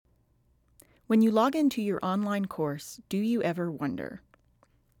When you log into your online course, do you ever wonder,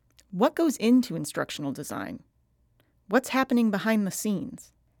 what goes into instructional design? What's happening behind the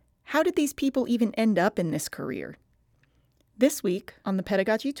scenes? How did these people even end up in this career? This week on the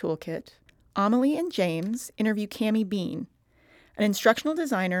Pedagogy Toolkit, Amelie and James interview Cammy Bean, an instructional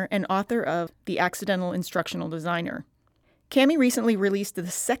designer and author of The Accidental Instructional Designer. Cammy recently released the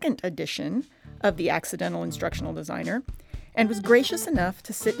second edition of The Accidental Instructional Designer and was gracious enough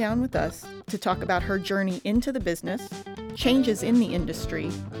to sit down with us to talk about her journey into the business, changes in the industry,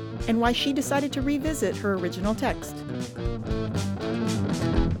 and why she decided to revisit her original text.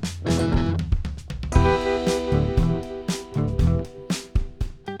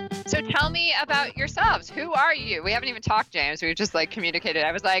 So tell me about yourselves. Who are you? We haven't even talked, James. We just communicated.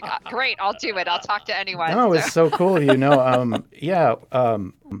 I was like, great, I'll do it. I'll talk to anyone. No, it's so cool.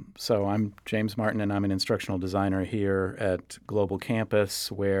 So I'm James Martin, and I'm an instructional designer here at Global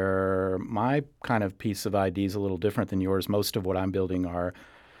Campus, where my kind of piece of ID is a little different than yours. Most of what I'm building are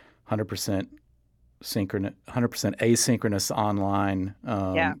 100% synchronous, 100% asynchronous online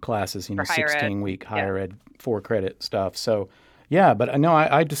classes, 16-week higher ed, 4-credit stuff. So, but I know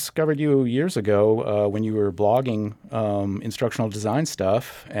I discovered you years ago when you were blogging instructional design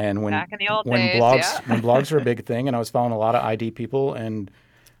stuff, and when back in the old when days, blogs were a big thing, and I was following a lot of ID people, and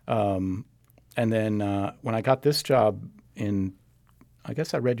then when I got this job I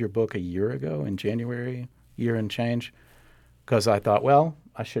guess I read your book a year ago in January, year and change, because I thought, well,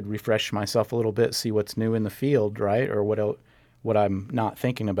 I should refresh myself a little bit, see what's new in the field, right, or what I'm not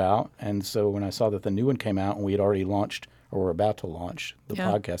thinking about. And so when I saw that the new one came out and we had already launched or were about to launch the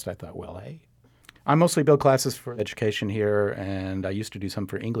podcast, I thought, well, hey, I mostly build classes for education here, and I used to do some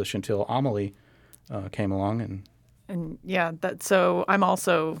for English until Amelie came along. So I'm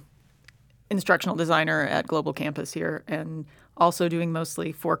also instructional designer at Global Campus here, and also doing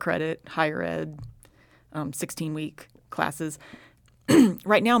mostly 4-credit, higher ed, 16-week classes.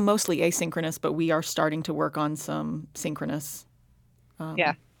 Right now, mostly asynchronous, but we are starting to work on some synchronous.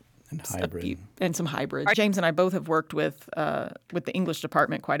 And hybrid. And some hybrid. James and I both have worked with the English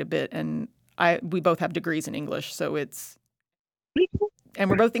department quite a bit, and we both have degrees in English, so it's... And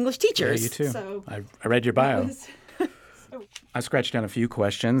we're both English teachers. Yeah, you too. So I read your bio. I scratched down a few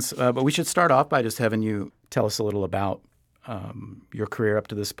questions, but we should start off by just having you tell us a little about your career up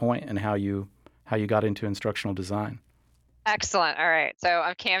to this point and how you got into instructional design. Excellent. All right. So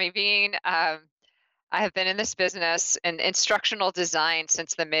I'm Cammy Bean. I have been in this business in instructional design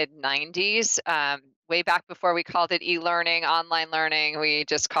since the mid-90s. Way back before we called it e-learning, online learning, we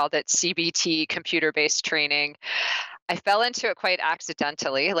just called it CBT, computer-based training. I fell into it quite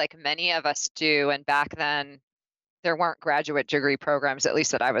accidentally, like many of us do. And back then, there weren't graduate degree programs, at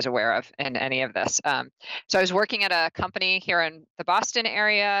least that I was aware of, in any of this. So I was working at a company here in the Boston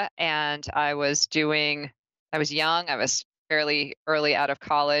area, and I was young. I was fairly early out of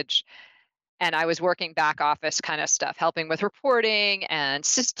college. And I was working back office kind of stuff, helping with reporting and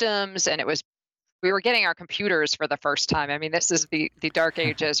systems. And we were getting our computers for the first time. I mean, this is the dark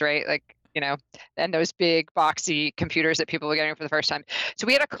ages, right? And those big boxy computers that people were getting for the first time. So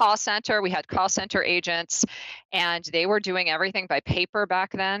we had a call center. We had call center agents, and they were doing everything by paper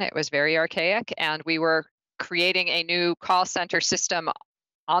back then. It was very archaic. And we were creating a new call center system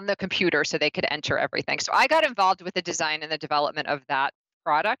on the computer so they could enter everything. So I got involved with the design and the development of that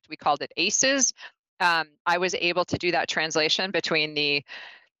product. We called it ACEs. I was able to do that translation between the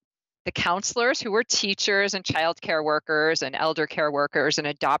counselors who were teachers and childcare workers and elder care workers and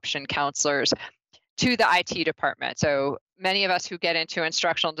adoption counselors to the IT department. So many of us who get into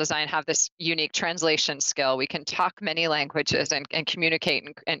instructional design have this unique translation skill. We can talk many languages and communicate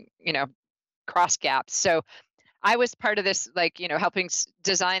and cross gaps. So I was part of this, helping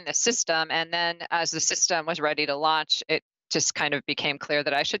design the system. And then as the system was ready to launch, it just kind of became clear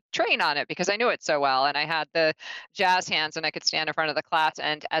that I should train on it because I knew it so well. And I had the jazz hands and I could stand in front of the class.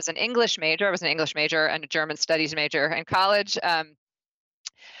 And as an English major, I was an English major and a German studies major in college.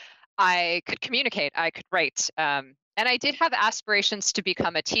 I could communicate, I could write. And I did have aspirations to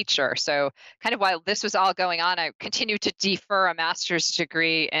become a teacher. So kind of while this was all going on, I continued to defer a master's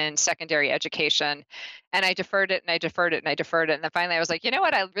degree in secondary education. And I deferred it and I deferred it and I deferred it. And then finally I was like, you know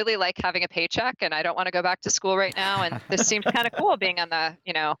what? I really like having a paycheck and I don't want to go back to school right now. And this seems kind of cool being on the,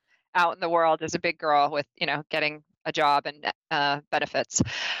 out in the world as a big girl with, getting a job and benefits.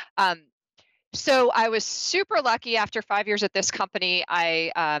 So I was super lucky. After 5 years at this company,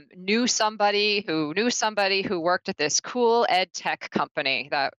 I knew somebody who worked at this cool ed tech company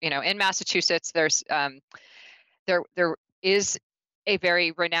that, in Massachusetts, there is a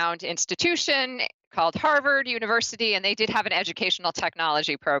very renowned institution called Harvard University, and they did have an educational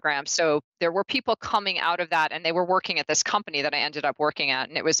technology program. So there were people coming out of that, and they were working at this company that I ended up working at.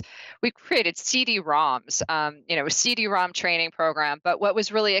 And we created CD-ROMs, it was CD-ROM training program. But what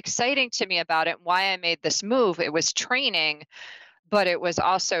was really exciting to me about it, why I made this move, it was training, but it was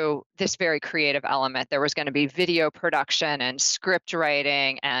also this very creative element. There was going to be video production and script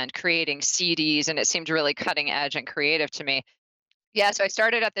writing and creating CDs, and it seemed really cutting edge and creative to me. Yeah, so I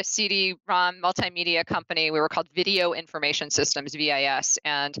started at the CD-ROM multimedia company. We were called Video Information Systems, VIS.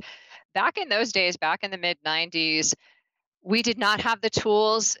 And back in those days, back in the mid 90s, we did not have the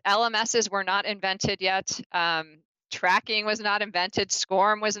tools. LMSs were not invented yet. Tracking was not invented.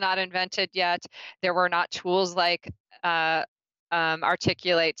 SCORM was not invented yet. There were not tools like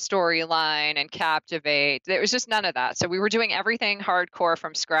Articulate, Storyline, and Captivate. There was just none of that. So we were doing everything hardcore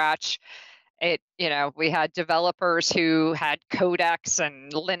from scratch. We had developers who had codecs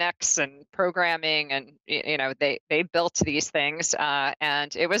and Linux and programming, and they built these things,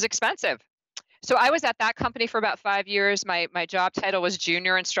 and it was expensive. So I was at that company for about 5 years. My job title was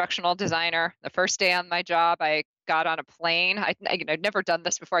junior instructional designer. The first day on my job, I got on a plane. I'd never done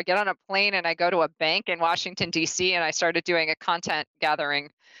this before. I get on a plane and I go to a bank in Washington, D.C., and I started doing a content gathering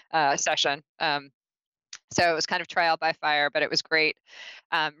session. So it was kind of trial by fire, but it was great.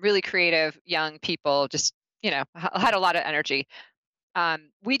 Really creative young people, just, had a lot of energy.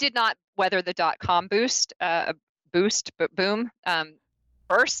 We did not weather the .com but boom, burst, boom and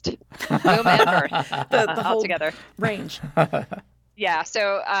burst the whole altogether. range. Yeah.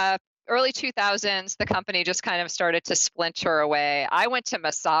 So early 2000s, the company just kind of started to splinter away. I went to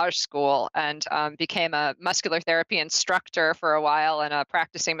massage school and became a muscular therapy instructor for a while and a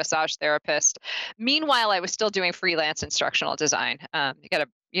practicing massage therapist. Meanwhile, I was still doing freelance instructional design. You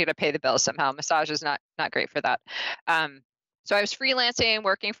gotta pay the bills somehow. Massage is not great for that. So I was freelancing,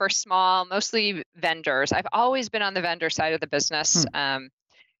 working for small, mostly vendors. I've always been on the vendor side of the business.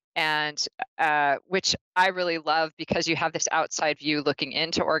 And which I really love, because you have this outside view looking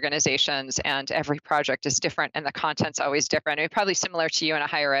into organizations, and every project is different and the content's always different. It's probably similar to you in a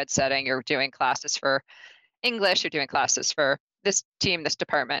higher ed setting. You're doing classes for English, you're doing classes for this team, this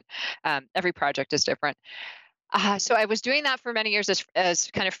department. Every project is different. So I was doing that for many years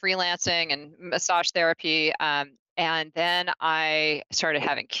as kind of freelancing and massage therapy. And then I started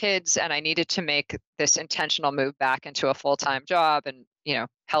having kids, and I needed to make this intentional move back into a full-time job and,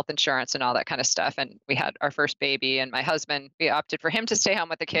 health insurance and all that kind of stuff. And we had our first baby, and my husband, we opted for him to stay home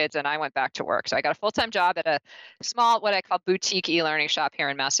with the kids, and I went back to work. So I got a full-time job at a small, what I call boutique e-learning shop here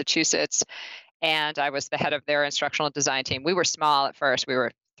in Massachusetts. And I was the head of their instructional design team. We were small at first. We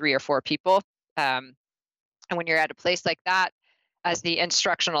were 3 or 4 people. And when you're at a place like that, as the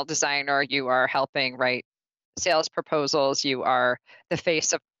instructional designer, you are helping write sales proposals. You are the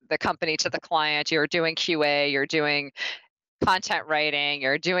face of the company to the client. You're doing QA. You're doing content writing.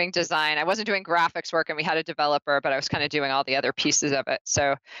 You're doing design. I wasn't doing graphics work, and we had a developer, but I was kind of doing all the other pieces of it.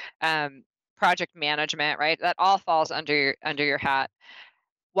 So project management, right? That all falls under your hat.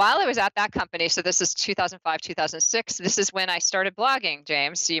 While I was at that company, so this is 2005, 2006, this is when I started blogging,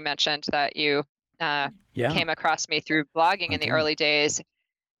 James. You mentioned that you came across me through blogging in the early days.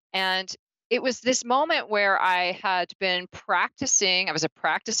 And it was this moment where I had been practicing. I was a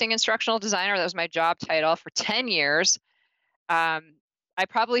practicing instructional designer. That was my job title for 10 years. I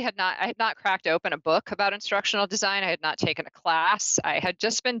had not cracked open a book about instructional design. I had not taken a class. I had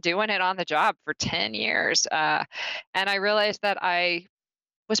just been doing it on the job for 10 years. And I realized that I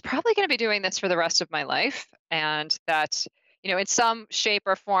was probably going to be doing this for the rest of my life, and that, in some shape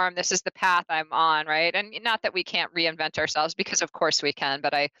or form, this is the path I'm on, right? And not that we can't reinvent ourselves, because of course we can,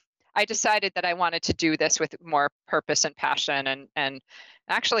 but I decided that I wanted to do this with more purpose and passion, and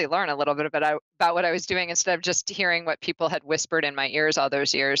actually learn a little bit about what I was doing, instead of just hearing what people had whispered in my ears all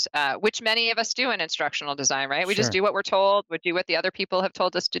those years, which many of us do in instructional design, right? We just do what we're told, we do what the other people have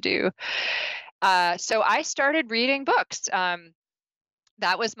told us to do. So I started reading books.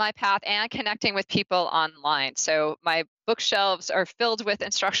 That was my path, and connecting with people online. So my bookshelves are filled with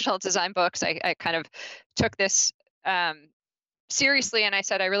instructional design books. I kind of took this seriously, and I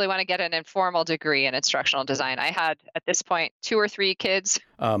said, I really want to get an informal degree in instructional design. I had, at this point, 2 or 3 kids.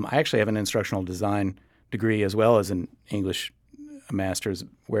 I actually have an instructional design degree as well as an English master's.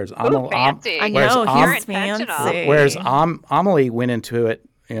 Whereas fancy. I know, you're he's intentional. fancy. Whereas Amelie went into it,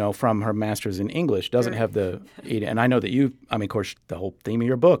 from her master's in English, doesn't have the, and I know that of course, the whole theme of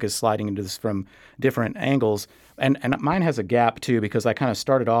your book is sliding into this from different angles. And mine has a gap too, because I kind of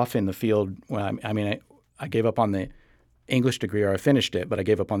started off in the field when I gave up on the English degree, or I finished it, but I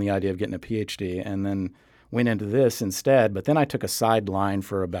gave up on the idea of getting a PhD, and then went into this instead. But then I took a sideline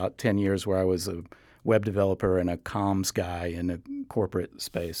for about 10 years where I was web developer and a comms guy in a corporate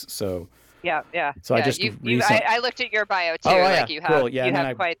space. So Yeah, yeah, so I yeah. just recently. I looked at your bio too. Oh Like yeah, cool. Yeah, you and then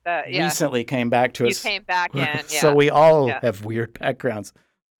have I quite the, yeah. recently came back to You us. came back in, So yeah, we all yeah, have weird backgrounds.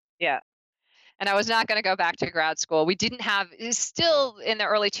 yeah. And I was not going to go back to grad school. We didn't have, still in the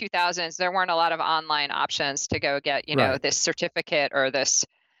early 2000s, there weren't a lot of online options to go get, Right. this certificate or this,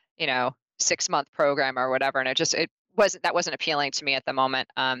 6-month program or whatever. And that wasn't appealing to me at the moment.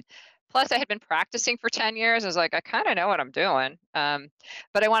 Plus I had been practicing for 10 years. I was like, I kind of know what I'm doing.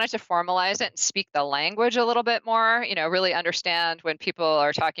 But I wanted to formalize it and speak the language a little bit more, really understand when people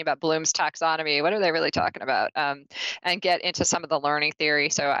are talking about Bloom's taxonomy, what are they really talking about? And get into some of the learning theory.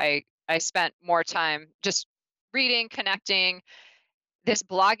 So I spent more time just reading, connecting. This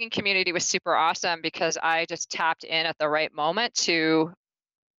blogging community was super awesome because I just tapped in at the right moment to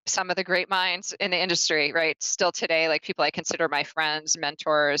some of the great minds in the industry, right? Still today, like people I consider my friends,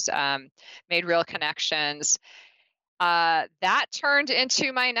 mentors, made real connections. That turned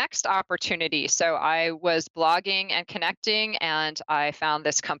into my next opportunity. So I was blogging and connecting, and I found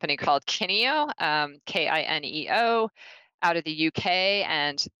this company called Kineo, Kineo, out of the UK.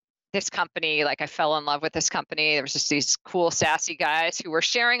 And this company, like I fell in love with this company. There was just these cool, sassy guys who were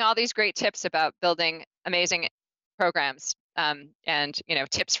sharing all these great tips about building amazing programs, and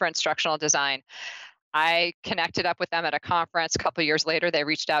tips for instructional design. I connected up with them at a conference. A couple of years later, they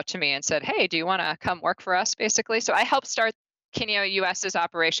reached out to me and said, "Hey, do you want to come work for us?" Basically, so I helped start Kineo US's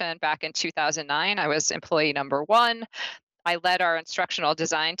operation back in 2009. I was employee number one. I led our instructional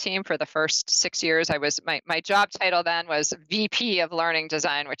design team for the first 6 years. I was my job title then was VP of Learning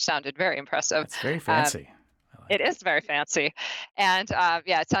Design, which sounded very impressive. That's very Um, fancy. I like it is very fancy, and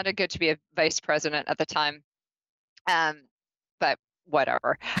yeah, it sounded good to be a vice president at the time. But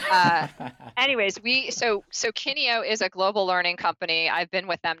whatever. Uh, that. anyways, so Kineo is a global learning company. I've been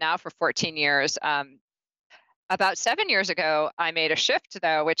with them now for 14 years. About 7 years ago, I made a shift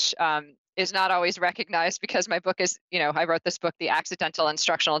though, which is not always recognized because my book is, I wrote this book, The Accidental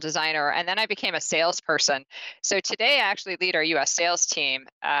Instructional Designer, and then I became a salesperson. So today I actually lead our US sales team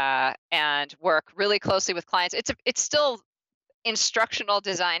and work really closely with clients. It's still instructional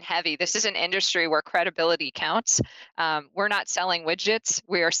design heavy. This is an industry where credibility counts. We're not selling widgets.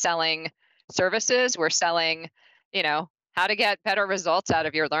 We're selling services. We're selling, how to get better results out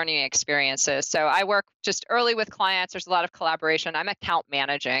of your learning experiences. So I work just early with clients. There's a lot of collaboration. I'm account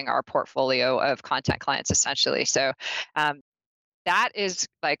managing our portfolio of content clients essentially. So that is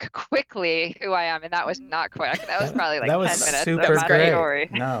like quickly who I am. And that was not quick. That was probably like That was 10 minutes That super of was my great. great. story.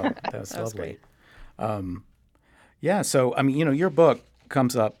 No, that was That was lovely. great. Yeah, so I mean, your book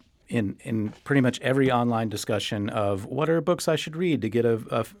comes up in pretty much every online discussion of what are books I should read to get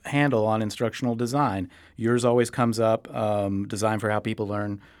a handle on instructional design. Yours always comes up. Design for How People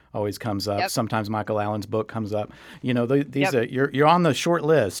Learn always comes up. Yep. Sometimes Michael Allen's book comes up. These Yep. are you're on the short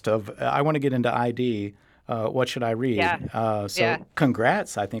list of I want to get into ID. What should I read? Yeah. So Yeah.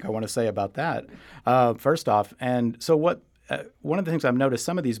 congrats, I think I want to say about that. First off, and so what? One of the things I've noticed,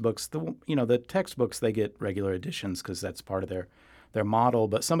 some of these books, the textbooks, they get regular editions because that's part of their model.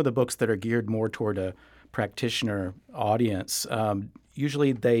 But some of the books that are geared more toward a practitioner audience,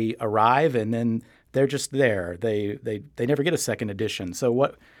 usually they arrive and then they're just there. They never get a second edition. So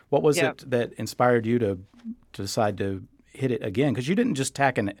what was Yep. it that inspired you to decide to hit it again? Because you didn't just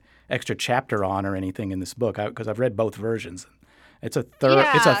tack an extra chapter on or anything in this book. Because I've read both versions. It's a Yeah.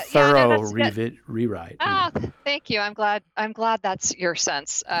 Yeah. No, thorough that's rewrite. Oh, thank you. I'm glad that's your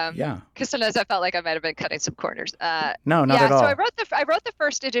sense. Yeah. Because sometimes I felt like I might have been cutting some corners. No, not Yeah. at So I all. wrote the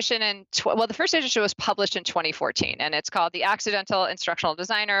first edition the first edition was published in 2014, and it's called The Accidental Instructional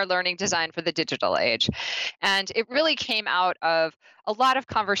Designer: Learning Design for the Digital Age, and it really came out of a lot of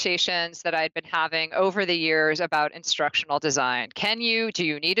conversations that I'd been having over the years about instructional design. Do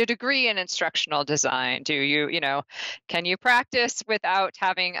you need a degree in instructional design? Can you practice without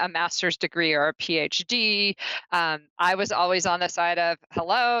having a master's degree or a PhD? I was always on the side of,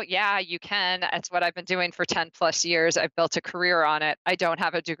 hello, yeah, you can. That's what I've been doing for 10 plus years. I've built a career on it. I don't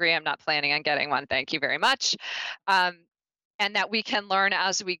have a degree. I'm not planning on getting one. Thank you very much. And that we can learn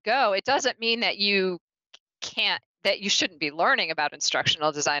as we go. It doesn't mean that that you shouldn't be learning about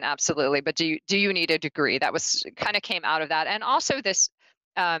instructional design, absolutely. But do you need a degree? That was kind of came out of that. And also this,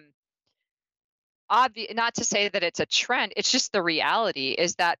 not to say that it's a trend, it's just the reality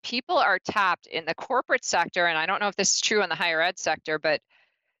is that people are tapped in the corporate sector, and I don't know if this is true in the higher ed sector, but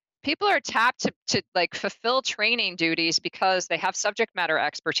people are tapped to like fulfill training duties because they have subject matter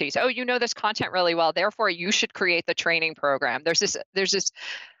expertise. Oh, you know this content really well, therefore you should create the training program. There's this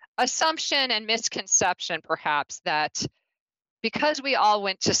assumption and misconception perhaps that because we all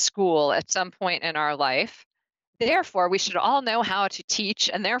went to school at some point in our life, therefore we should all know how to teach,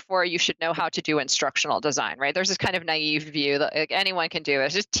 and therefore you should know how to do instructional design, right? There's this kind of naive view that like, anyone can do it.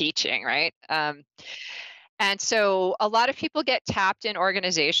 It's just teaching, right? And so a lot of people get tapped in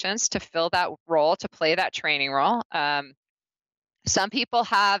organizations to fill that role, to play that training role. Some people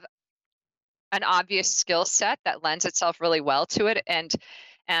have an obvious skill set that lends itself really well to it, and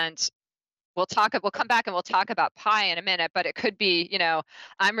we'll come back and we'll talk about pie in a minute, but it could be,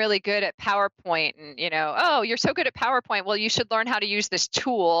 I'm really good at PowerPoint, and oh, you're so good at PowerPoint, well, you should learn how to use this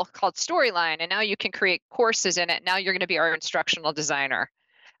tool called Storyline, and now you can create courses in it. Now you're going to be our instructional designer.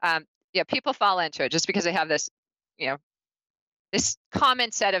 Yeah, people fall into it just because they have this, this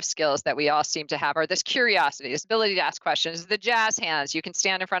common set of skills that we all seem to have, or this curiosity, this ability to ask questions, the jazz hands. You can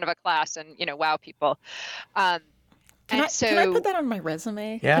stand in front of a class and wow people. Can I put that on my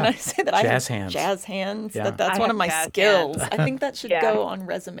resume? Yeah. Can I say that jazz I have hands. Jazz hands. Yeah. That's I one have of my jazz skills. hands. I think that should Yeah. go on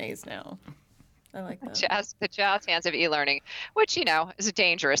resumes now. I like that. The jazz hands of e-learning, which is a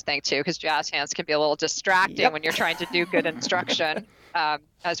dangerous thing too, because jazz hands can be a little distracting when you're trying to do good instruction,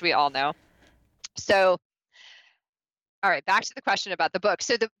 as we all know. So, all right, back to the question about the book.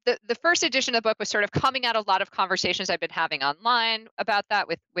 So the first edition of the book was sort of coming out of a lot of conversations I've been having online about that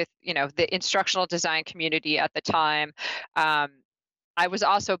with the instructional design community at the time. I was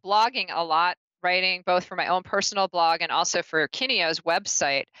also blogging a lot, writing both for my own personal blog and also for Kineo's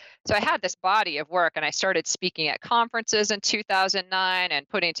website. So I had this body of work, and I started speaking at conferences in 2009 and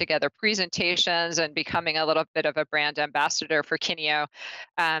putting together presentations and becoming a little bit of a brand ambassador for Kineo.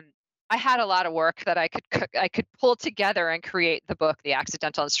 I had a lot of work that I could pull together and create the book, The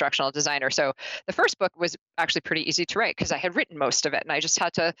Accidental Instructional Designer. So the first book was actually pretty easy to write because I had written most of it, and I just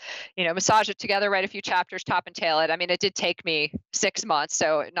had to, massage it together, write a few chapters, top and tail it. I mean, it did take me 6 months,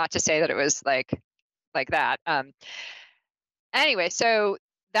 so not to say that it was like that. Anyway, so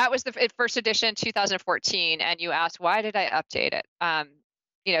that was the first edition, 2014, and you asked, why did I update it?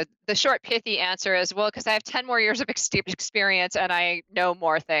 The short, pithy answer is, well, because I have 10 more years of experience and I know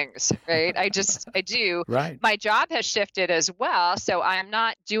more things, right? I do. Right. My job has shifted as well. So I'm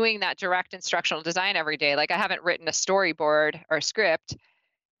not doing that direct instructional design every day. Like I haven't written a storyboard or script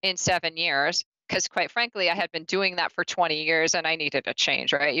in 7 years, because quite frankly, I had been doing that for 20 years and I needed a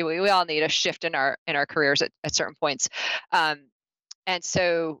change, right? We all need a shift in our careers at certain points. And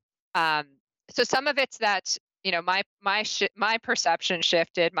so some of it's that, my perception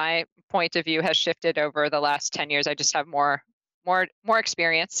shifted, my point of view has shifted over the last 10 years. I just have more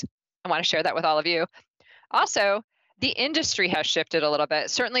experience. I want to share that with all of you. Also, the industry has shifted a little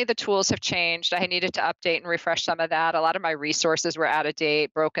bit. Certainly the tools have changed. I needed to update and refresh some of that. A lot of my resources were out of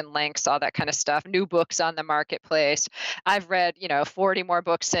date, broken links, all that kind of stuff, new books on the marketplace. I've read, 40 more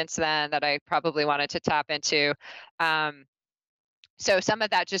books since then that I probably wanted to tap into. So some of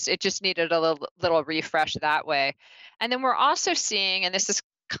that just needed a little refresh that way. And then we're also seeing, and this is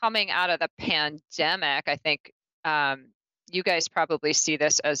coming out of the pandemic, I think you guys probably see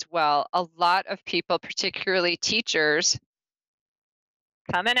this as well, a lot of people, particularly teachers,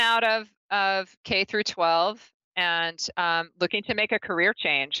 coming out of K through 12 and looking to make a career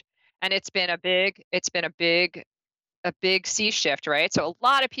change. And it's been a big sea shift, right? So a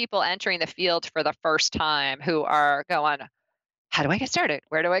lot of people entering the field for the first time who are going, how do I get started?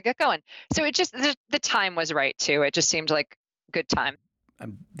 Where do I get going? So it just, the time was right too. It just seemed like a good time.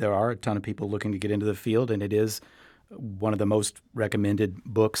 There are a ton of people looking to get into the field, and it is one of the most recommended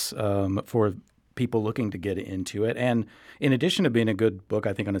books for people looking to get into it. And in addition to being a good book,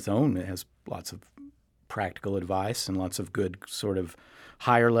 I think on its own, it has lots of practical advice and lots of good sort of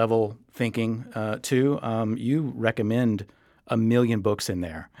higher level thinking too. You recommend 1 million books in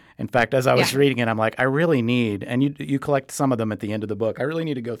there. In fact, as I was reading it, I'm like, I really need, and you collect some of them at the end of the book, I really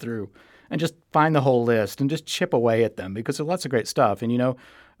need to go through and just find the whole list and just chip away at them, because there's lots of great stuff. And,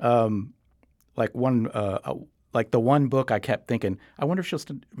 like the one book I kept thinking, I wonder if she'll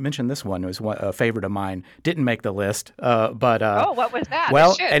mention this one. It was a favorite of mine. Didn't make the list. What was that?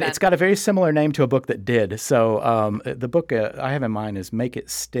 Well, it's got a very similar name to a book that did. So the book I have in mind is Make It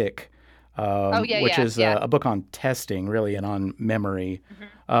Stick. Which is a book on testing, really, and on memory.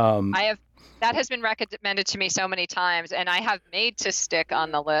 Mm-hmm. That has been recommended to me so many times, and I have Made to Stick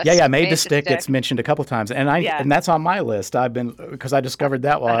on the list. Yeah, Made to Stick gets mentioned a couple times, and and that's on my list. Because I discovered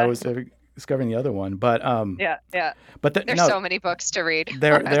that while I was discovering the other one. But But there's so many books to read.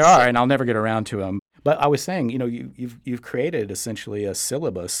 There are, and I'll never get around to them. But I was saying, you've created essentially a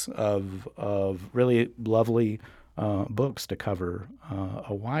syllabus of really lovely books to cover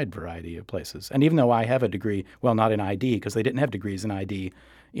a wide variety of places. And even though I have a degree, well, not in ID, because they didn't have degrees in ID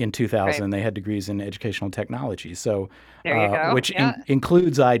in 2000. They had degrees in educational technology. So, There you go. which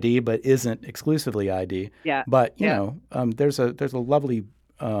includes ID, but isn't exclusively ID. Yeah. But, there's a lovely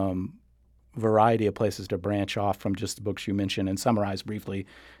variety of places to branch off from just the books you mentioned and summarize briefly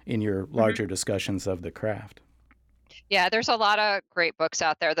in your larger discussions of the craft. Yeah, there's a lot of great books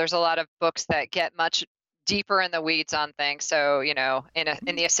out there. There's a lot of books that get much deeper in the weeds on things. So, in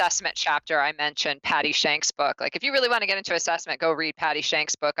the assessment chapter, I mentioned Patty Shank's book. Like, if you really want to get into assessment, go read Patty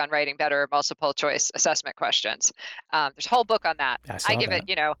Shank's book on writing better multiple choice assessment questions. There's a whole book on that. I give it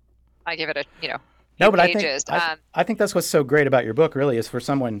a, No, but pages. I think that's what's so great about your book, really, is for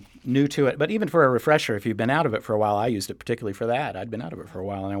someone new to it. But even for a refresher, if you've been out of it for a while, I used it particularly for that. I'd been out of it for a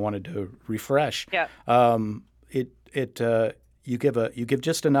while, and I wanted to refresh. Yeah. You give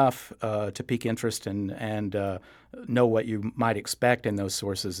just enough to pique interest and know what you might expect in those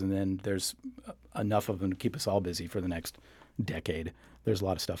sources, and then there's enough of them to keep us all busy for the next decade. There's a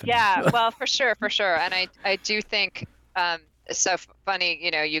lot of stuff in there. Yeah, well, for sure. And I do think it's so funny,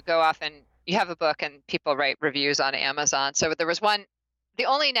 you go off and you have a book and people write reviews on Amazon. So there was the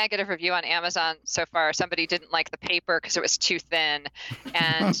only negative review on Amazon so far, somebody didn't like the paper because it was too thin.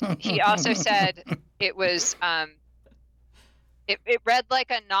 And he also said it was, it read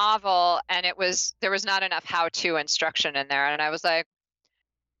like a novel, and there was not enough how-to instruction in there. And I was like,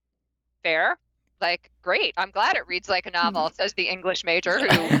 fair. Like, great. I'm glad it reads like a novel, says the English major who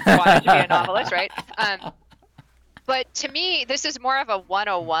wanted to be a novelist, right? But to me, this is more of a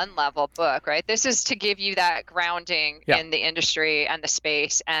 101 level book, right? This is to give you that grounding in the industry and the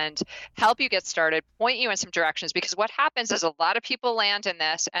space and help you get started, point you in some directions. Because what happens is a lot of people land in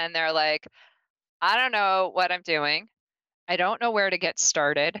this and they're like, I don't know what I'm doing. I don't know where to get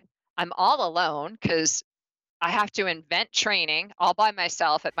started. I'm all alone because I have to invent training all by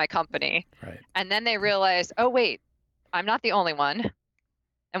myself at my company. Right. And then they realize, oh, wait, I'm not the only one.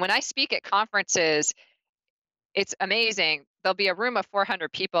 And when I speak at conferences, it's amazing. There'll be a room of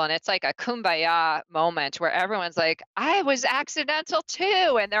 400 people and it's like a kumbaya moment where everyone's like, I was accidental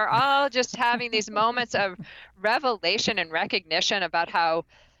too. And they're all just having these moments of revelation and recognition about how,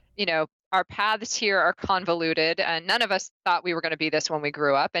 our paths here are convoluted and none of us thought we were going to be this when we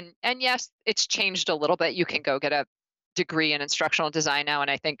grew up. And yes, it's changed a little bit. You can go get a degree in instructional design now. And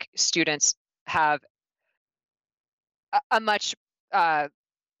I think students have a much,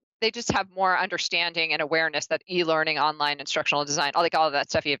 they just have more understanding and awareness that e-learning, online instructional design, all of that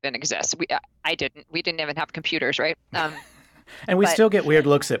stuff even exists. We didn't even have computers, right? And we still get weird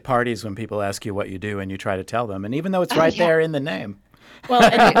looks at parties when people ask you what you do and you try to tell them. And even though it's right there in the name. Well,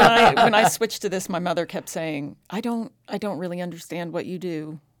 and when I switched to this, my mother kept saying, I don't really understand what you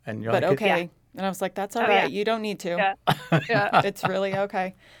do. And you're but like, okay. Yeah. And I was like, that's all right. Yeah. You don't need to. Yeah. It's really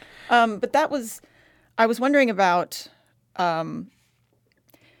okay. But I was wondering about, so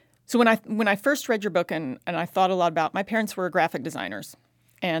when I first read your book and I thought a lot about, my parents were graphic designers.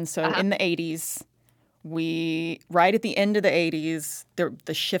 And so in the 80s, right at the end of the 80s,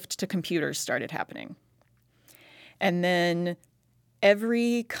 the shift to computers started happening. And then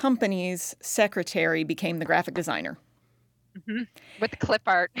every company's secretary became the graphic designer. Mm-hmm. With clip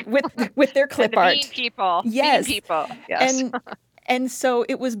art. with their clip art. Mean people. Yes. Mean people. Yes. And so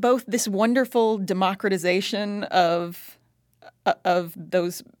it was both this wonderful democratization of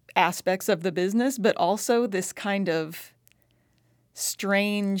those aspects of the business, but also this kind of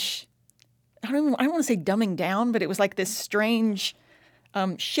strange, I don't want to say dumbing down, but it was like this strange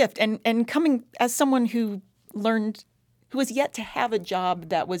shift. And coming as someone who was yet to have a job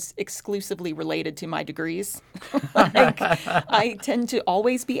that was exclusively related to my degrees. I tend to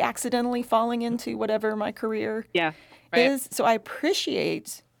always be accidentally falling into whatever my career is. So I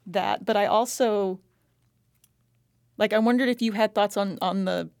appreciate that, but I also, I wondered if you had thoughts on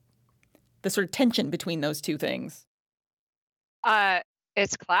the sort of tension between those two things.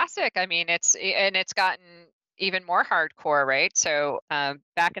 It's classic. I mean, it's gotten even more hardcore, right? So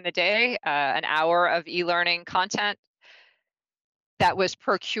back in the day, an hour of e-learning content that was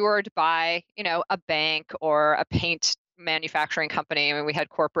procured by, a bank or a paint manufacturing company. I mean, we had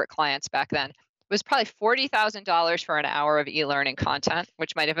corporate clients back then. It was probably $40,000 for an hour of e-learning content,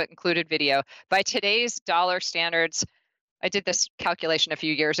 which might have included video. By today's dollar standards, I did this calculation a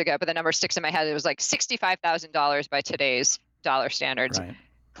few years ago, but the number sticks in my head. It was like $65,000 by today's dollar standards. Right.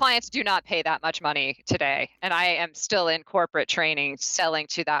 Clients do not pay that much money today. And I am still in corporate training, selling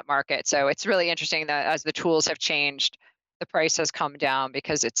to that market. So it's really interesting that as the tools have changed, the price has come down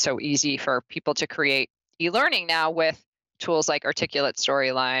because it's so easy for people to create e-learning now with tools like Articulate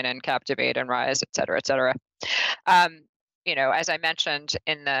Storyline and Captivate and Rise, et cetera, et cetera. As I mentioned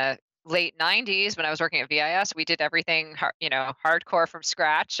in the late 90s when I was working at VIS, we did everything, hardcore from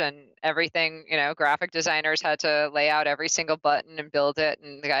scratch, and everything, graphic designers had to lay out every single button and build it,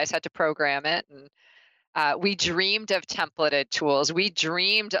 and the guys had to program it. And we dreamed of templated tools. We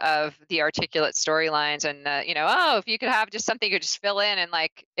dreamed of the articulate storylines, and oh, if you could have just something you could just fill in, and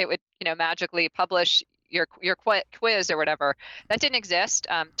like it would, magically publish your quiz or whatever. That didn't exist.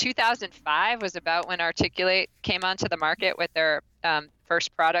 2005 was about when Articulate came onto the market with their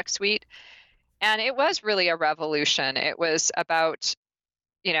first product suite, and it was really a revolution. It was about,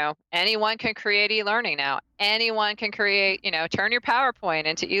 anyone can create e-learning now. Anyone can create, turn your PowerPoint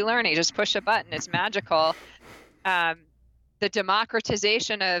into e-learning. Just push a button. It's magical. The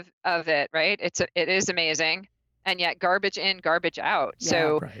democratization of it, right? It is amazing, and yet garbage in, garbage out. Yeah,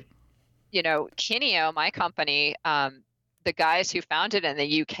 So, right. Kineo, my company, the guys who founded in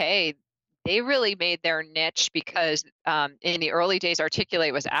the UK, they really made their niche because in the early days,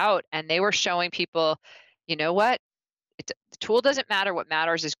 Articulate was out, and they were showing people, you know what? The tool doesn't matter. What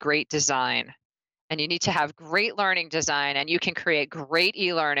matters is great design. And you need to have great learning design, and you can create great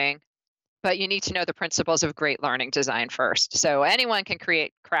e-learning, but you need to know the principles of great learning design first. So anyone can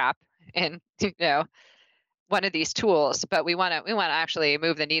create crap in, one of these tools, but we want to actually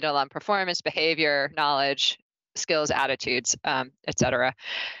move the needle on performance, behavior, knowledge, skills, attitudes, etc.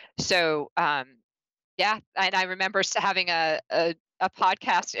 So yeah, and I remember having a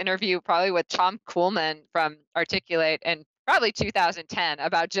podcast interview probably with Tom Kuhlman from Articulate in probably 2010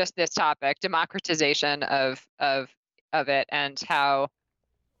 about just this topic, democratization of it, and how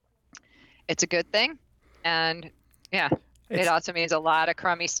it's a good thing. And yeah, it also means a lot of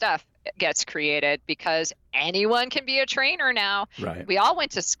crummy stuff gets created because anyone can be a trainer now. Right. We all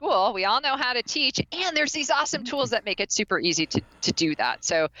went to school. We all know how to teach. And there's these awesome tools that make it super easy to do that.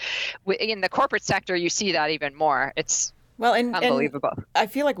 So in the corporate sector, you see that even more. It's unbelievable. And I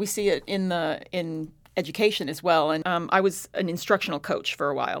feel like we see it in education as well. And I was an instructional coach for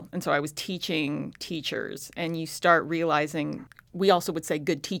a while. And so I was teaching teachers. And you start realizing, we also would say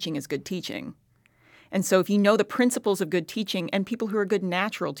good teaching is good teaching. And so if you know the principles of good teaching, and people who are good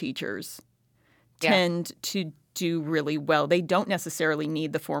natural teachers tend to do really well. They don't necessarily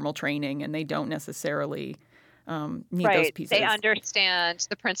need the formal training, and they don't necessarily need those pieces. They understand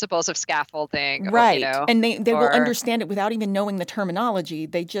the principles of scaffolding. Right. And they will understand it without even knowing the terminology.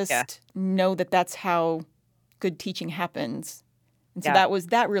 They just know that that's how good teaching happens. And so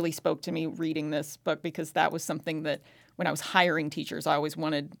that really spoke to me reading this book, because that was something that when I was hiring teachers, I always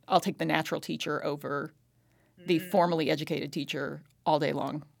wanted, I'll take the natural teacher over the formally educated teacher all day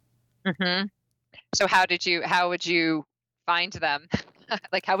long. Mm-hmm. So how would you find them?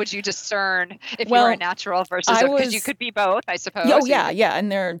 Like, how would you discern if you were a natural versus, because you could be both, I suppose. Oh, yeah.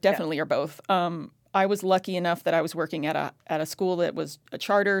 And there definitely are both. I was lucky enough that I was working at a school that was a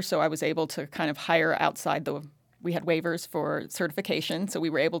charter, so I was able to kind of hire outside we had waivers for certification, so we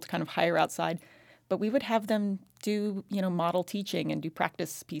were able to kind of hire outside. But we would have them do, model teaching and do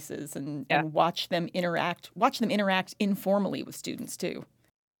practice pieces and watch them interact informally with students too.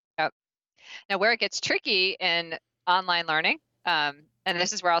 Yep. Now, where it gets tricky in online learning, and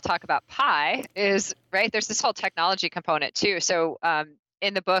this is where I'll talk about Pi, is, right, there's this whole technology component too. So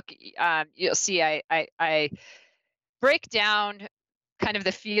in the book, you'll see I break down kind of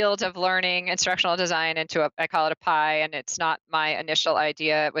the field of learning instructional design into I call it a pie, and it's not my initial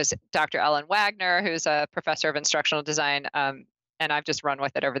idea. It was Dr. Ellen Wagner, who's a professor of instructional design, and I've just run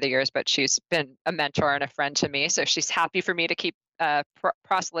with it over the years, but she's been a mentor and a friend to me, so she's happy for me to keep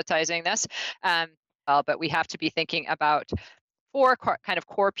proselytizing this. But we have to be thinking about four kind of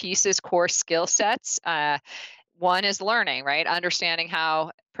core pieces, core skill sets. One is learning, right? Understanding how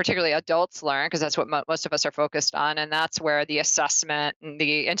particularly adults learn, because that's what most of us are focused on. And that's where the assessment and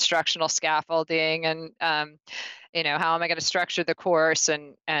the instructional scaffolding and, how am I going to structure the course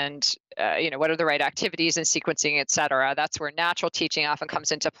and what are the right activities and sequencing, et cetera. That's where natural teaching often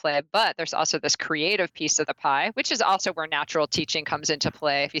comes into play. But there's also this creative piece of the pie, which is also where natural teaching comes into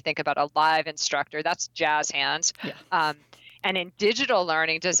play. If you think about a live instructor, that's jazz hands. Yeah. And in digital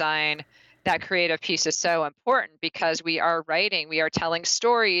learning design, that creative piece is so important because we are writing, we are telling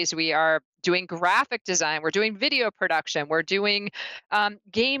stories, we are doing graphic design, we're doing video production, we're doing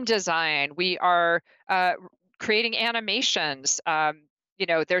game design, we are creating animations.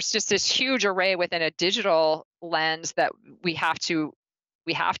 There's just this huge array within a digital lens that we have to.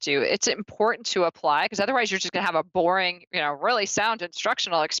 It's important to apply, because otherwise you're just going to have a boring, really sound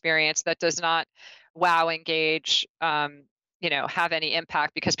instructional experience that does not wow, engage, have any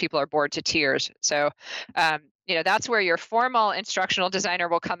impact, because people are bored to tears. So, that's where your formal instructional designer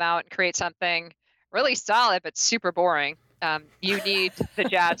will come out and create something really solid, but super boring. You need the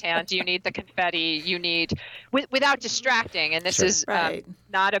jazz hands, you need the confetti, you need without distracting. And this Sure. is Right.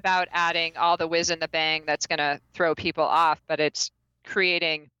 not about adding all the whiz and the bang that's going to throw people off, but it's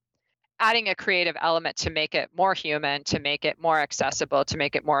adding a creative element to make it more human, to make it more accessible, to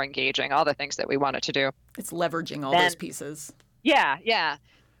make it more engaging, all the things that we want it to do. It's leveraging all Then, those pieces. yeah, yeah.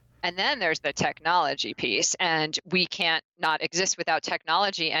 And then there's the technology piece, and we can't not exist without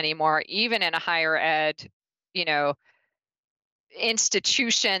technology anymore, even in a higher ed, you know,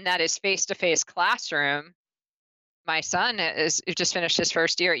 institution that is face-to-face classroom. My son is just finished his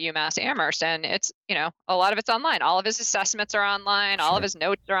first year at UMass Amherst, and it's, a lot of it's online. All of his assessments are online. All of Sure. his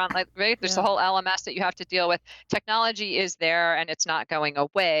notes are online. Right? There's the whole LMS that you have to deal with. Technology is there, and it's not going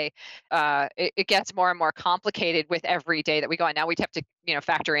away. It gets more and more complicated with every day that we go on. Now we have to,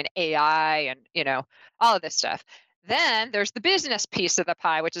 factor in AI and, all of this stuff. Then there's the business piece of the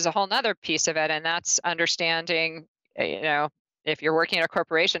pie, which is a whole nother piece of it, and that's understanding, if you're working at a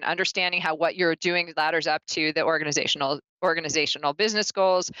corporation, understanding how what you're doing ladders up to the organizational business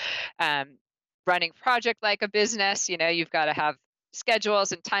goals. Running project like a business, you've got to have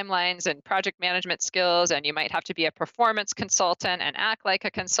schedules and timelines and project management skills, and you might have to be a performance consultant and act like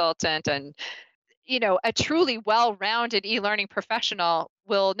a consultant. And a truly well-rounded e-learning professional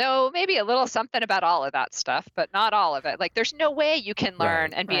will know maybe a little something about all of that stuff, but not all of it. Like, there's no way you can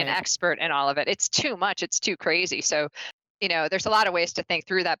learn Right. and be an Right. expert in all of it. It's too much. It's too crazy. So there's a lot of ways to think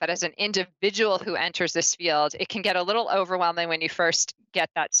through that. But as an individual who enters this field, it can get a little overwhelming when you first get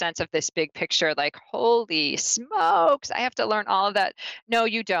that sense of this big picture, like, holy smokes, I have to learn all of that. No,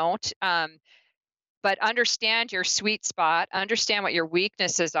 you don't. But understand your sweet spot, understand what your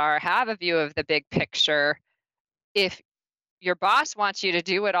weaknesses are, have a view of the big picture. If your boss wants you to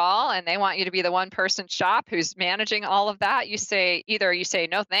do it all and they want you to be the one person shop who's managing all of that, either you say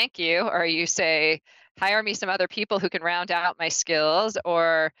no thank you, or you say hire me some other people who can round out my skills,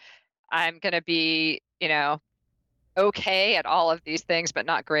 or I'm going to be, okay at all of these things but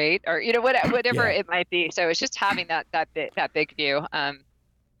not great, or whatever Yeah. it might be. So it's just having that big view.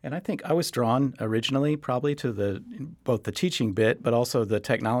 And I think I was drawn originally probably to both the teaching bit, but also the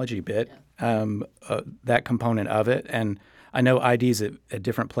technology bit, that component of it. And I know IDs at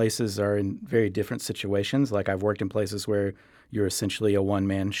different places are in very different situations. Like, I've worked in places where you're essentially a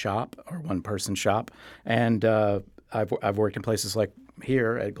one-man shop or one-person shop. And I've worked in places like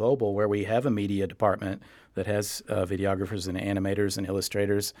here at Global where we have a media department that has videographers and animators and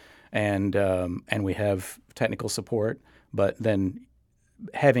illustrators, and we have technical support. But then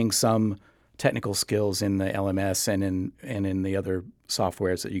having some technical skills in the LMS and in the other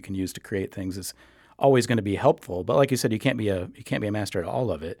softwares that you can use to create things is always going to be helpful. But like you said, you can't be a master at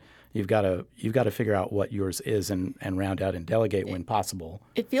all of it. You've got to figure out what yours is and round out and delegate when possible.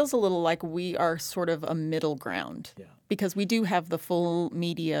 It feels a little like we are sort of a middle ground, because we do have the full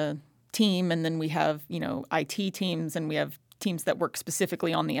media team, and then we have, IT teams, and we have teams that work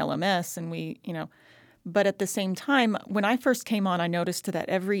specifically on the LMS, and but at the same time, when I first came on, I noticed that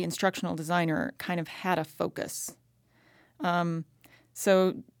every instructional designer kind of had a focus.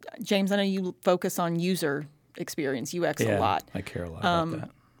 So, James, I know you focus on user experience, UX, a lot. I care a lot about that.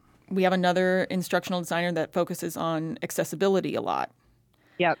 We have another instructional designer that focuses on accessibility a lot.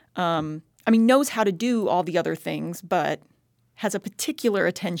 Yep. Knows how to do all the other things, but has a particular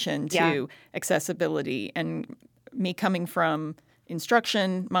attention to accessibility. And me coming from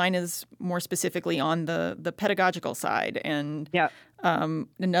instruction, mine is more specifically on the pedagogical side. And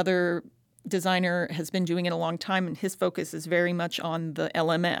another designer has been doing it a long time, and his focus is very much on the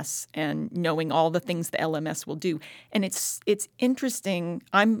LMS and knowing all the things the LMS will do. And it's interesting.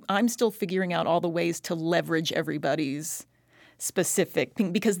 I'm still figuring out all the ways to leverage everybody's specific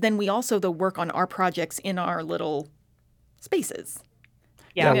thing, because then we also work on our projects in our little spaces.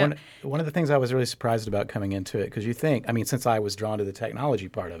 Yeah. One of the things I was really surprised about coming into it, because you think, since I was drawn to the technology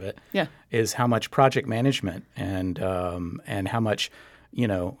part of it, is how much project management and how much,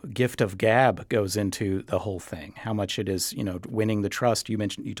 gift of gab goes into the whole thing. How much it is, winning the trust. You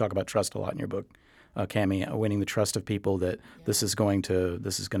talk about trust a lot in your book, Cammy, winning the trust of people that this is going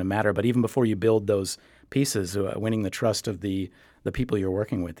to matter. But even before you build those pieces, winning the trust of the people you're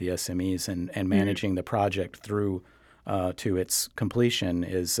working with, the SMEs, and managing the project through to its completion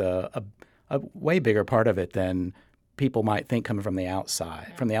is a way bigger part of it than people might think coming from the outside.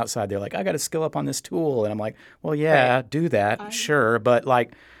 Yeah. From the outside, they're like, I got to skill up on this tool. And I'm like, well, do that, sure. But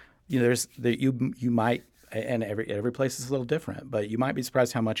you might, and every place is a little different, but you might be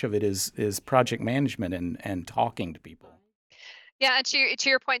surprised how much of it is project management and talking to people. Yeah, and to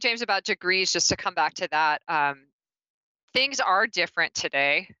your point, James, about degrees, just to come back to that, things are different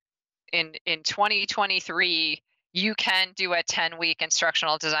today. In 2023, you can do a 10-week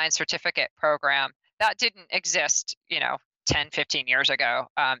instructional design certificate program. That didn't exist, 10, 15 years ago.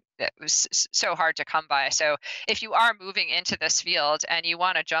 It was so hard to come by. So if you are moving into this field and you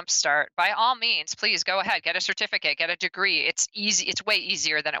want to jumpstart, by all means, please go ahead, get a certificate, get a degree. It's easy. It's way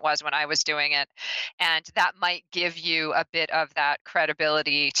easier than it was when I was doing it. And that might give you a bit of that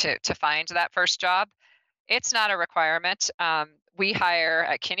credibility to find that first job. It's not a requirement. We hire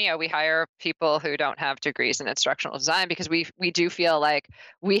at Kineo, we hire people who don't have degrees in instructional design because we do feel like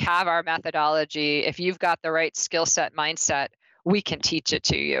we have our methodology. If you've got the right skill set, mindset, we can teach it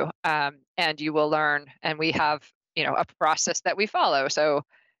to you, and you will learn. And we have, a process that we follow. So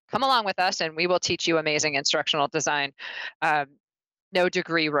come along with us, and we will teach you amazing instructional design. No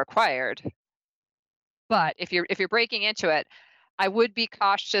degree required. But if you're breaking into it, I would be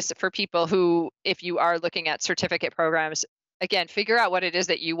cautious for people who, if you are looking at certificate programs, again, figure out what it is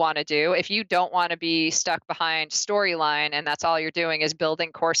that you want to do. If you don't want to be stuck behind Storyline and that's all you're doing is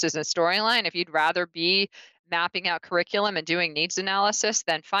building courses in Storyline, if you'd rather be mapping out curriculum and doing needs analysis,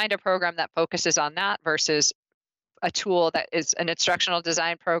 then find a program that focuses on that versus a tool that is an instructional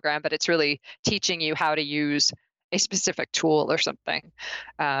design program, but it's really teaching you how to use a specific tool or something.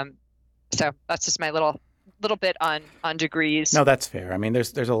 So that's just my little bit on degrees. No, that's fair. I mean,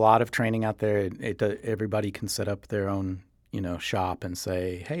 there's a lot of training out there. Everybody can set up their own, shop and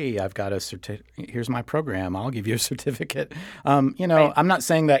say, hey, I've got here's my program. I'll give you a certificate. Right. I'm not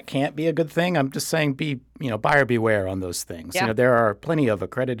saying that can't be a good thing. I'm just saying buyer beware on those things. Yeah. There are plenty of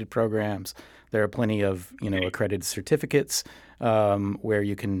accredited programs. There are plenty of, accredited certificates where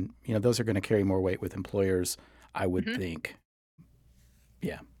you can, those are going to carry more weight with employers, I would think.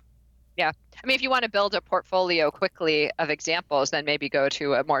 Yeah. Yeah. I mean, if you want to build a portfolio quickly of examples, then maybe go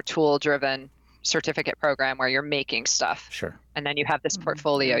to a more tool-driven certificate program where you're making stuff. Sure. And then you have this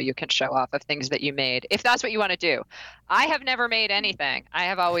portfolio you can show off of things that you made, if that's what you want to do. I have never made anything. I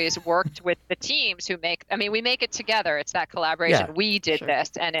have always worked with the teams who we make it together. It's that collaboration. Yeah, we did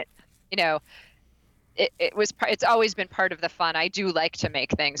this, and it's always been part of the fun. I do like to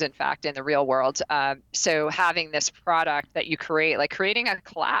make things, in fact, in the real world. So having this product that you create, like creating a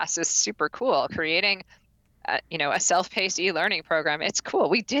class, is super cool. Creating, a self-paced e-learning program, it's cool.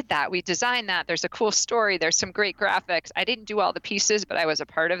 We did that. We designed that. There's a cool story. There's some great graphics. I didn't do all the pieces, but I was a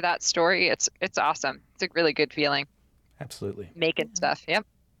part of that story. It's awesome. It's a really good feeling. Absolutely. Making stuff. Yep.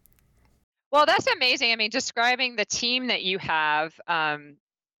 Well, that's amazing. I mean, describing the team that you have,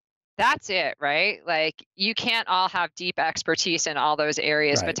 that's it, right? Like, you can't all have deep expertise in all those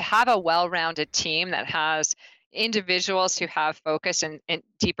areas, Right. but to have a well-rounded team that has individuals who have focus in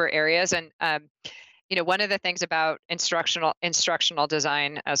deeper areas. And, one of the things about instructional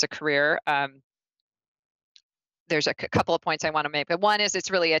design as a career, there's a couple of points I want to make, but one is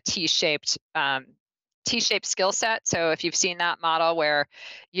it's really a T-shaped skill set. So if you've seen that model where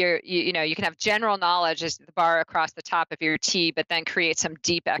you can have general knowledge as the bar across the top of your T, but then create some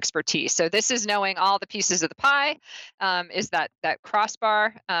deep expertise. So this is knowing all the pieces of the pie, is that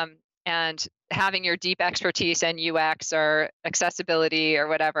crossbar, and having your deep expertise in UX or accessibility or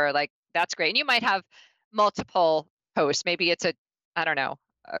whatever, like that's great. And you might have multiple posts. Maybe it's a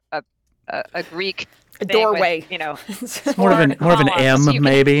Greek A thing doorway. With, more of an columns. M,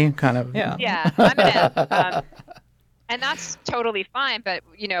 maybe, kind of. Yeah, I'm an M. And that's totally fine. But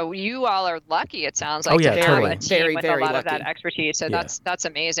you all are lucky. It sounds like yeah, to totally. have a team Very, with very a lot of that lucky. expertise. So Yeah. that's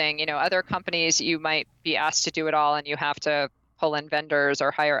amazing. Other companies, you might be asked to do it all, and you have to pull in vendors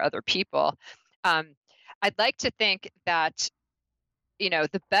or hire other people. I'd like to think that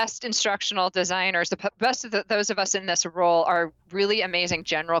the best instructional designers, the best of those of us in this role, are really amazing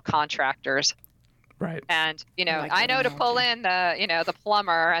general contractors. Right. And, like I that know to pull analogy. in the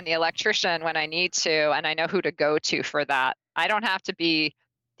plumber and the electrician when I need to, and I know who to go to for that. I don't have to be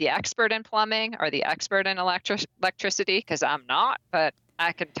the expert in plumbing or the expert in electricity, because I'm not, but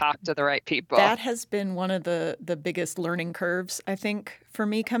I can talk to the right people. That has been one of the biggest learning curves, I think, for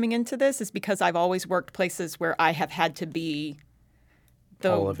me coming into this, is because I've always worked places where I have had to be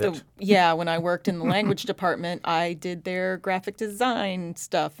All of it. when I worked in the language department, I did their graphic design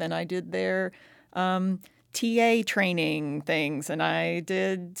stuff, and I did their TA training things, and I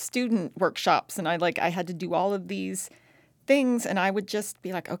did student workshops, and I had to do all of these things, and I would just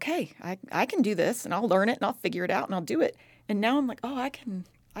be like, okay, I can do this, and I'll learn it, and I'll figure it out, and I'll do it. And now I'm like, oh, I can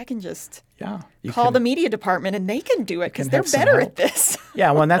just call the media department, and they can do it because they're better at this.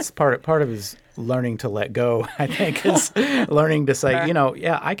 Yeah, well, and that's part of is learning to let go, I think, is learning to say,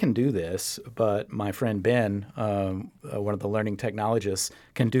 I can do this, but my friend Ben, one of the learning technologists,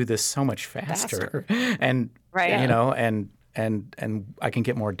 can do this so much faster. And, Right. and and I can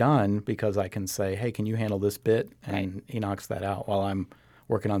get more done because I can say, hey, can you handle this bit? And he knocks that out while I'm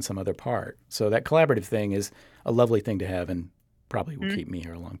working on some other part. So that collaborative thing is a lovely thing to have and probably will keep me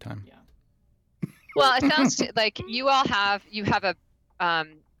here a long time. Yeah. Well, it sounds like you have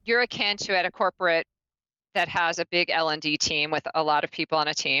you're akin to at a corporate that has a big L&D team with a lot of people on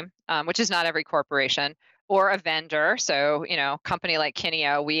a team, which is not every corporation, or a vendor. So, company like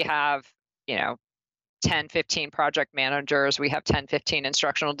Kineo, we have, 10, 15 project managers. We have 10, 15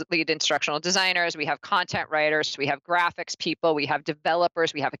 lead instructional designers. We have content writers. We have graphics people. We have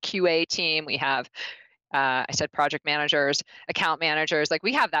developers. We have a QA team. We have, I said project managers, account managers. Like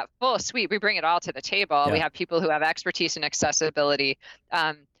we have that full suite. We bring it all to the table. Yeah. We have people who have expertise in accessibility.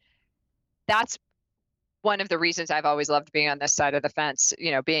 That's one of the reasons I've always loved being on this side of the fence,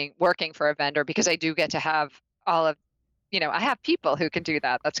 working for a vendor, because I do get to have all of, I have people who can do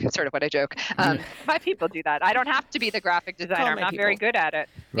that. That's sort of what I joke. My people do that. I don't have to be the graphic designer. I'm not very good at it.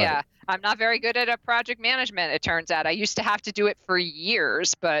 Right. Yeah. I'm not very good at a project management, it turns out. I used to have to do it for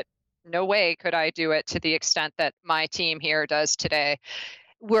years, but no way could I do it to the extent that my team here does today.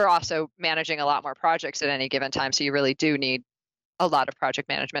 We're also managing a lot more projects at any given time, so you really do need a lot of project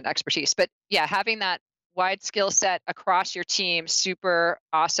management expertise. But yeah, having that wide skill set across your team, super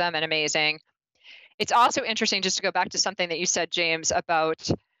awesome and amazing. It's also interesting, just to go back to something that you said, James, about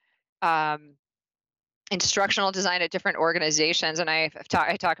instructional design at different organizations. And I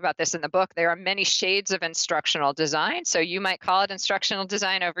talk about this in the book. There are many shades of instructional design. So you might call it instructional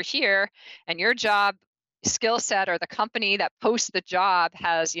design over here, and your job skill set or the company that posts the job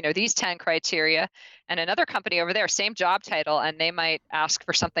has, these 10 criteria, and another company over there, same job title, and they might ask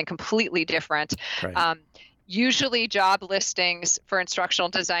for something completely different. Right. Usually job listings for instructional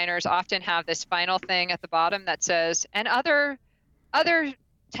designers often have this final thing at the bottom that says, and other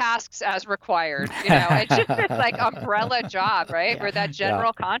tasks as required. It's just this like umbrella job, right? Yeah. We're that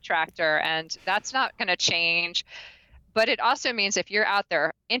general contractor, and that's not going to change. But it also means if you're out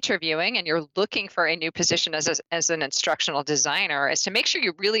there interviewing and you're looking for a new position as an instructional designer, is to make sure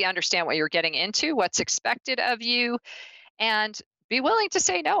you really understand what you're getting into, what's expected of you, and be willing to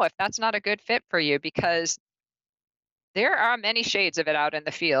say no if that's not a good fit for you, because there are many shades of it out in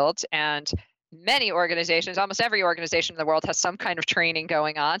the field, and many organizations, almost every organization in the world, has some kind of training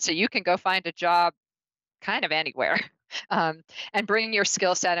going on. So you can go find a job kind of anywhere, and bring your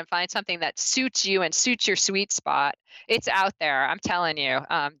skill set and find something that suits you and suits your sweet spot. It's out there. I'm telling you,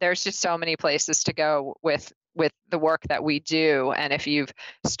 there's just so many places to go with the work that we do. And if you've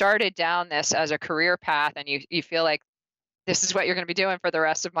started down this as a career path and you feel like this is what you're going to be doing for the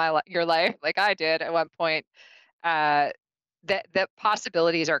rest of your life, like I did at one point, the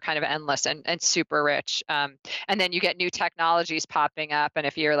possibilities are kind of endless and super rich. And then you get new technologies popping up. And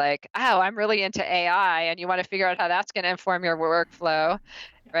if you're like, oh, I'm really into AI, and you want to figure out how that's going to inform your workflow,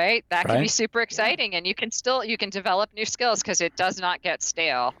 right? That can be super exciting. And you can develop new skills, because it does not get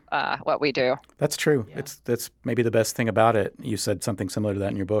stale, what we do. That's true. Yeah. That's maybe the best thing about it. You said something similar to that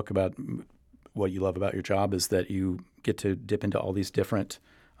in your book about what you love about your job is that you get to dip into all these different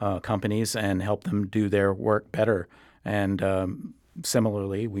companies and help them do their work better. And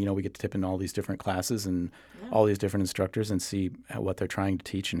similarly, we get to dip into all these different classes and all these different instructors and see what they're trying to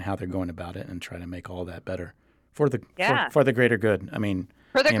teach and how they're going about it, and try to make all that better for the for the greater good. I mean,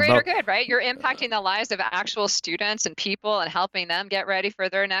 for the greater good, right? You're impacting the lives of actual students and people and helping them get ready for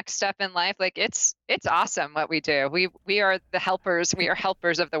their next step in life. Like it's awesome what we do. We are the helpers. We are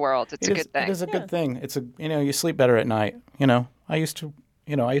helpers of the world. It's a good thing. It is a good thing. It's you sleep better at night. I used to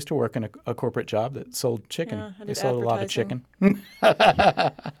work in a corporate job that sold chicken. Yeah, they sold a lot of chicken. It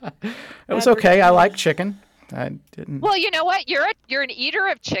was okay. I like chicken. I didn't. Well, you know what? You're an eater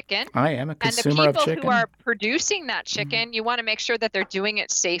of chicken. I am a consumer of chicken. And the people who are producing that chicken, you want to make sure that they're doing it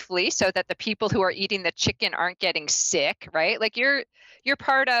safely, so that the people who are eating the chicken aren't getting sick, right? Like you're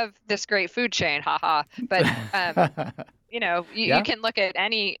part of this great food chain, haha. But you can look at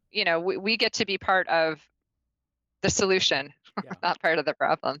any. We get to be part of the solution, not part of the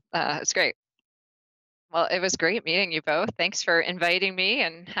problem. It's great. Well, it was great meeting you both. Thanks for inviting me,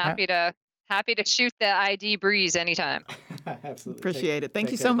 and happy to shoot the ID breeze anytime. Absolutely. Appreciate it.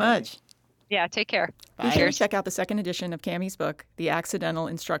 Thank you so much. Yeah, take care. Be sure to check out the second edition of Cammy's book, The Accidental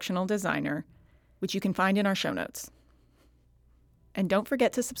Instructional Designer, which you can find in our show notes. And don't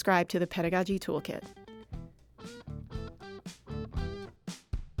forget to subscribe to the Pedagogy Toolkit.